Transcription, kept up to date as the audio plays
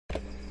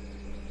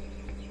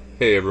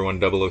Hey everyone,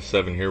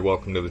 Dubbloseven here,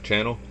 welcome to the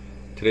channel.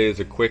 Today is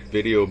a quick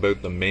video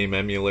about the M.A.M.E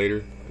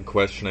emulator, a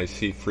question I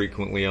see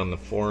frequently on the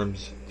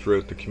forums,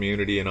 throughout the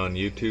community and on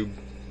YouTube.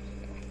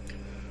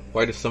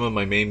 Why do some of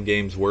my M.A.M.E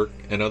games work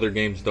and other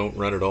games don't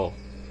run at all?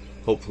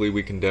 Hopefully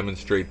we can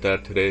demonstrate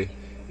that today,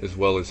 as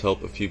well as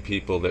help a few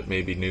people that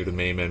may be new to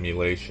M.A.M.E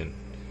emulation.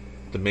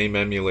 The M.A.M.E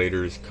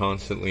emulator is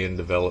constantly in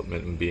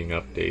development and being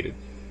updated.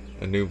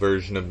 A new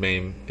version of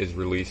M.A.M.E is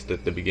released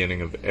at the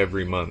beginning of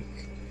every month.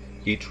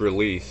 Each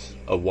release,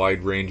 a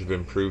wide range of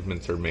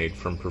improvements are made,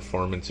 from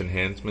performance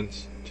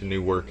enhancements to new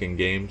working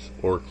games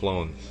or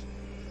clones.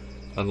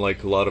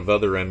 Unlike a lot of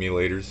other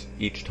emulators,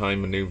 each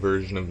time a new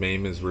version of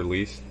M.A.M.E is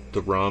released,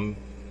 the ROM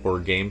or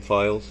game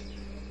files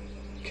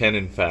can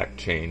in fact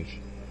change.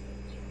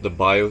 The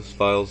BIOS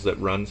files that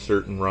run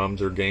certain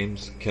ROMs or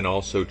games can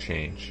also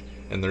change,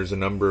 and there's a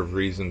number of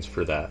reasons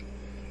for that.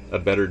 A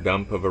better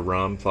dump of a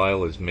ROM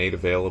file is made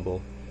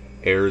available,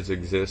 errors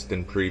exist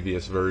in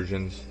previous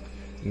versions,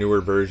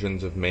 newer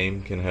versions of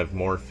M.A.M.E can have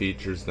more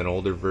features than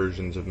older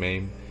versions of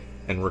M.A.M.E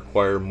and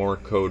require more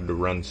code to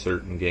run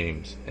certain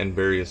games, and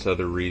various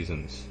other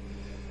reasons.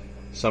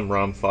 Some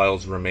ROM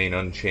files remain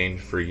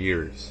unchanged for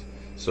years,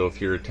 so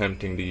if you're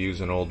attempting to use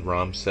an old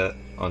ROM set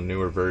on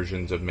newer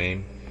versions of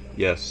M.A.M.E,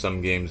 yes,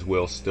 some games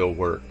will still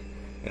work,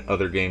 and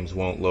other games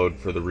won't load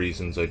for the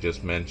reasons I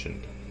just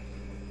mentioned.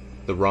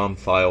 The ROM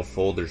file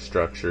folder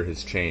structure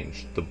has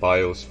changed. The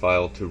BIOS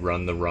file to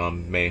run the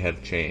ROM may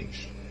have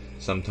changed.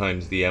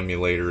 Sometimes the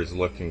emulator is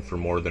looking for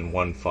more than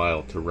one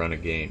file to run a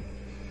game.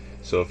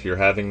 So if you're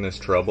having this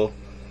trouble,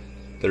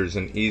 there's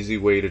an easy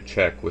way to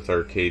check with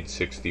Arcade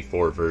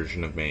 64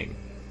 version of M.A.M.E.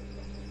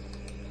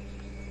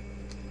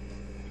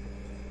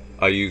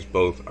 I use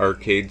both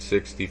Arcade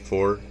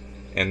 64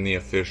 and the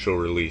official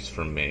release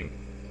from M.A.M.E.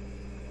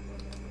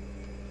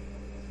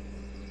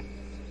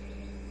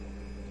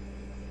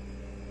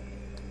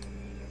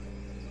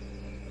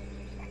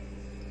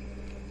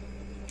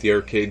 The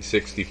Arcade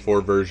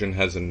 64 version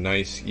has a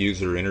nice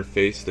user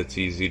interface that's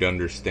easy to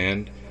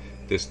understand.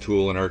 This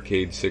tool in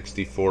Arcade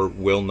 64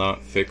 will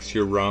not fix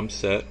your ROM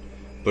set,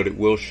 but it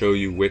will show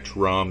you which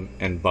ROM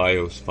and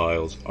BIOS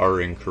files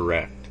are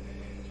incorrect.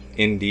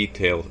 In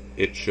detail,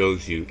 it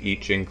shows you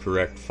each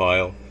incorrect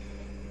file,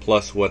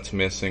 plus what's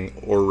missing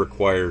or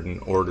required in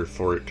order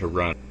for it to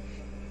run.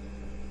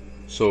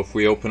 So if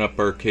we open up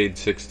Arcade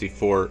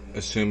 64,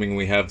 assuming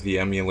we have the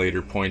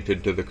emulator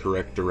pointed to the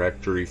correct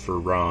directory for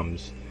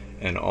ROMs,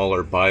 and all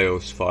our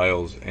BIOS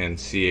files and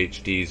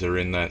CHDs are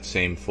in that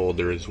same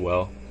folder as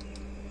well.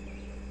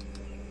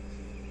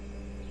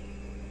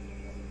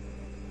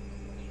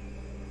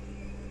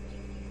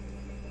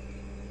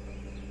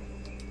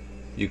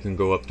 You can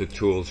go up to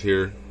Tools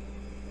here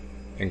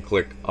and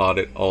click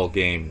Audit All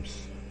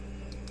Games.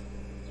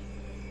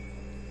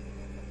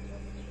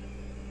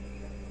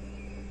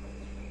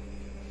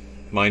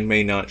 Mine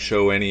may not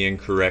show any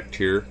incorrect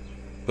here,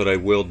 but I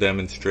will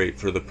demonstrate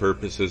for the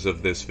purposes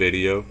of this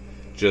video,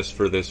 just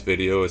for this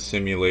video, a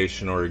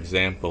simulation or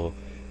example,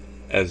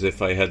 as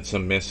if I had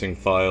some missing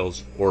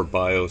files or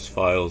BIOS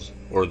files,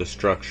 or the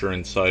structure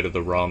inside of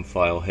the ROM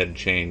file had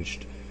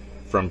changed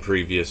from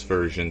previous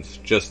versions,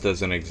 just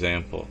as an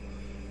example.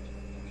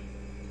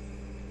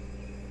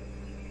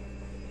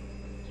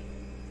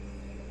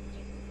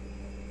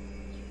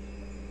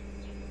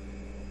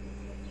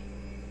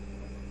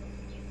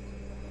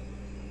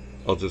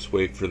 I'll just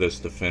wait for this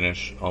to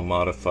finish. I'll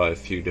modify a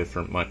few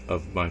different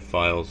of my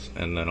files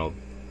and then I'll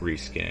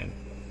rescan.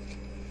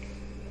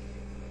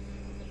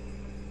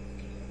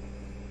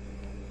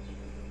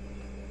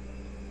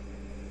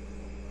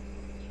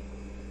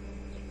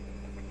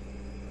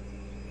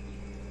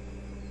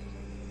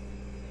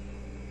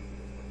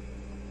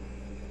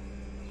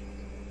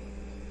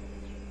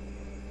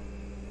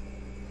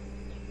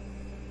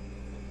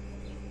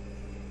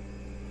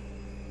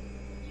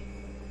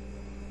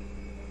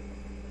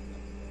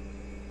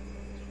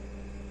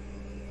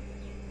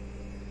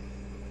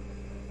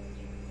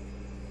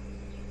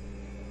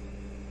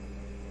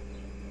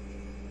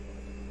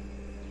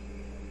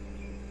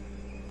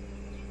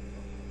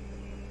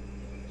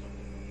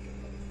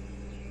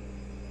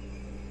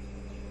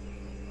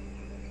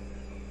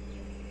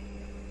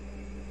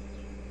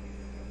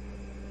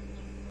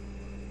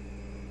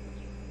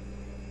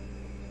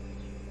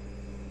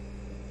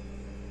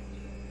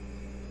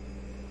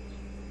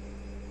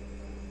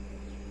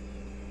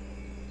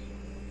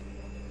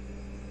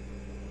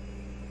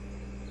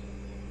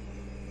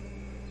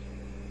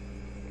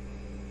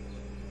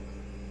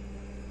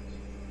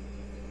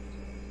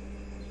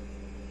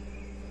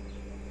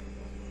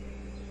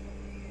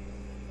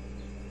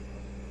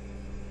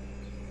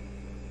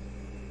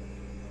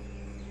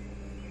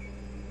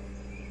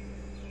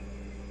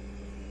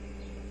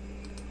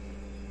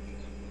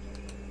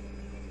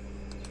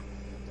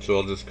 So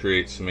I'll just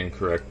create some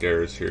incorrect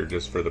errors here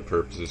just for the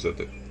purposes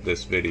of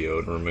this video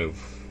and remove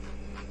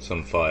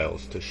some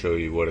files to show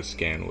you what a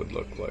scan would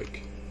look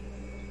like.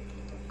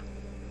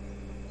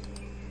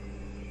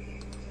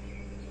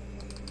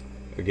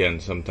 Again,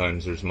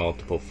 sometimes there's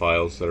multiple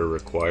files that are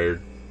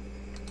required.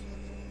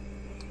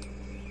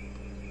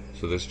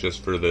 So this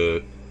just for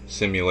the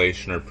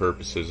simulation or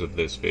purposes of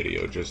this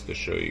video, just to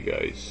show you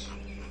guys.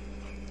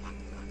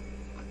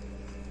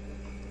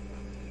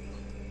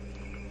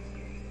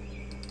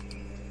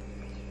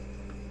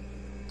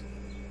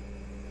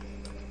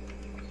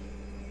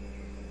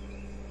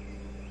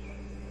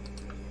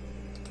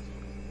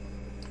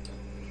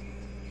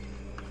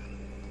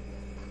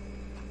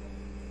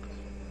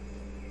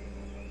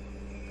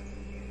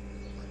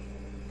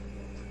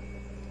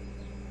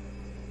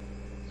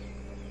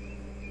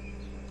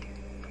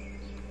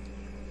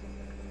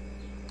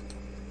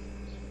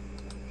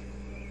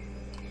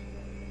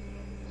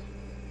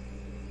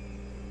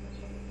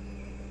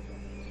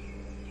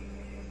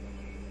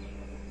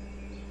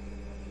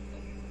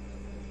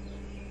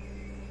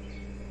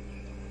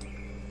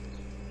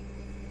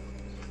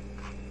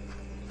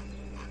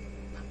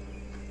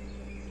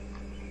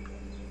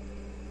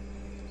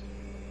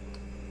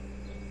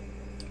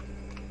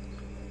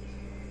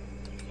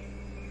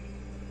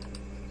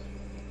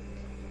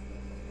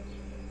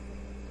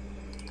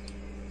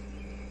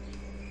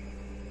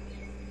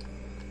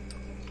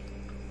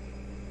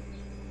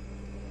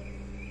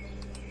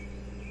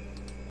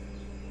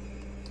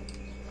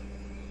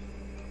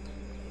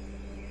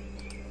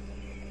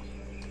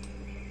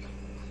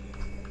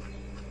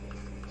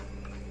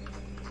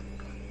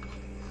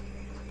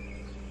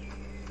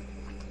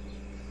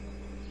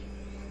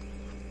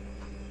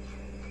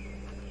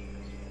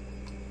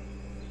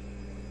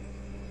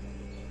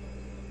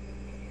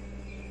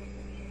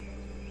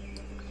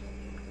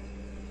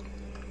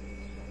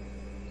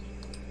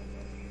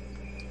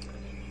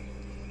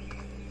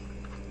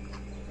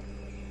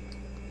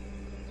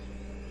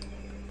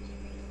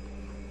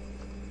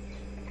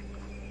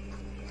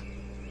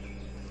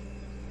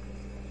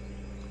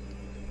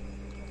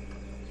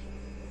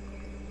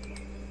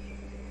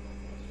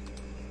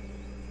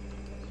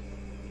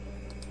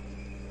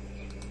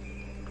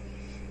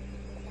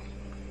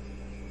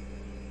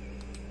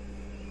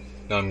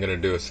 Now I'm going to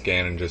do a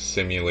scan and just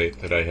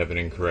simulate that I have an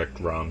incorrect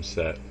ROM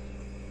set.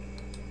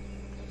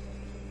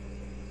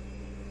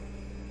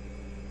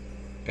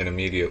 And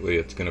immediately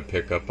it's going to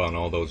pick up on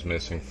all those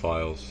missing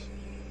files.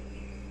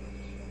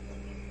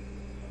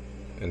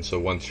 And so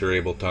once you're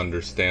able to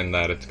understand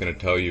that, it's going to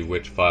tell you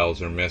which files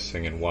are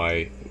missing and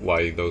why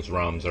those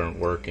ROMs aren't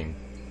working.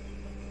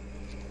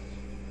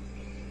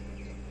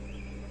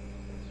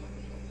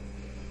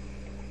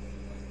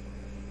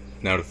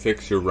 Now to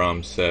fix your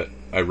ROM set,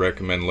 I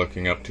recommend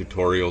looking up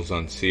tutorials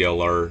on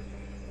CLR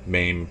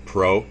M.A.M.E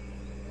Pro.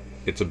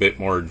 It's a bit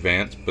more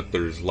advanced, but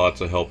there's lots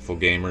of helpful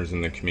gamers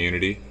in the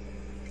community.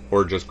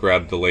 Or just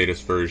grab the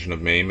latest version of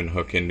M.A.M.E and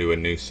hook into a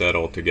new set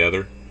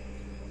altogether.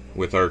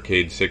 With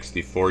Arcade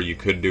 64 you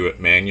could do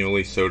it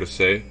manually, so to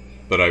say,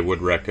 but I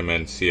would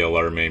recommend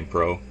CLR M.A.M.E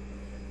Pro.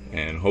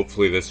 And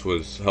hopefully this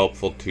was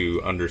helpful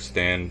to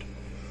understand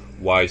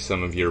why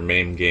some of your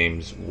M.A.M.E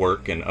games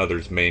work and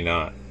others may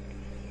not.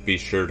 Be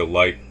sure to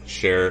like,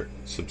 share,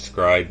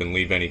 subscribe, and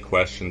leave any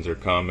questions or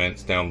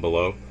comments down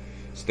below.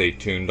 Stay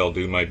tuned, I'll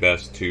do my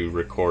best to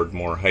record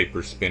more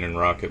Hyperspin and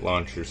rocket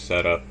launcher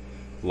setup,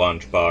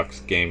 launch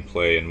box,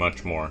 gameplay, and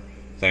much more.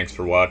 Thanks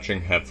for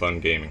watching, have fun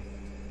gaming.